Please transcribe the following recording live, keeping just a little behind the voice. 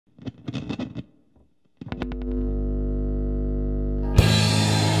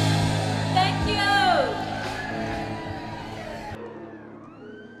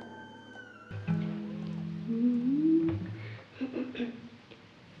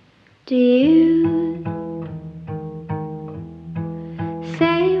Do you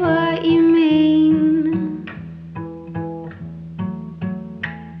say what you mean,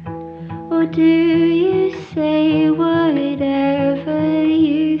 or do you say whatever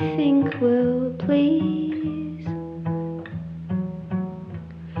you think will please?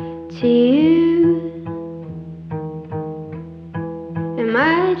 To you, am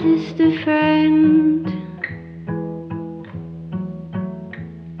I just a friend?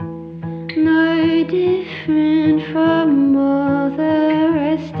 No different from all the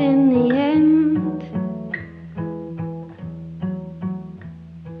rest in the end.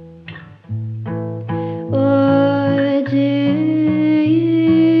 Or do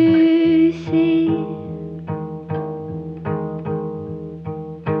you see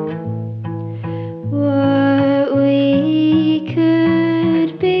what we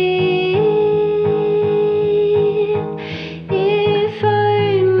could be? If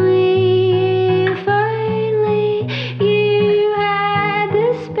only you had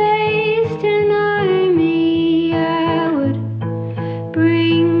the space to know me, I would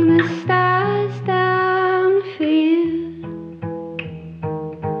bring the stars down for you.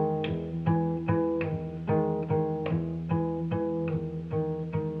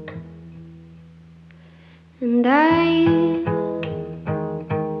 And I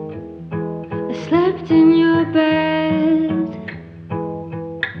slept in your bed,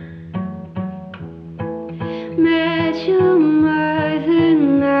 met your mother,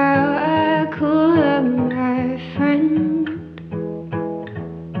 now I call her my friend.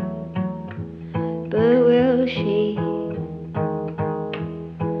 But will she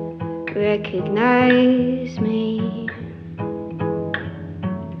recognize me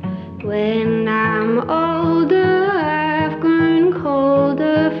when I'm older? I've grown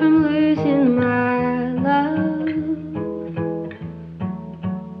colder from losing my love.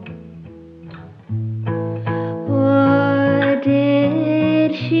 Or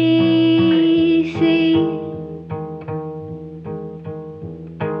did she see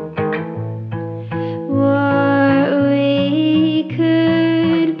what we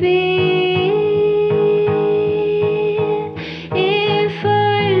could be? If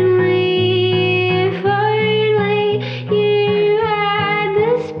only you had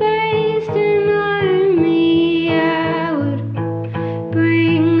the space to know me, I would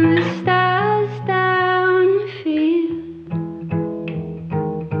bring the stars down for you.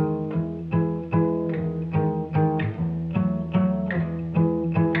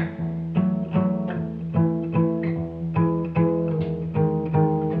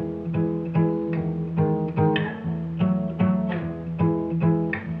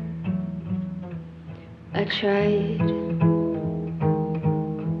 I tried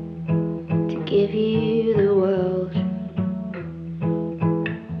to give you the world,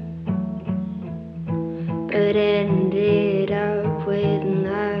 but ended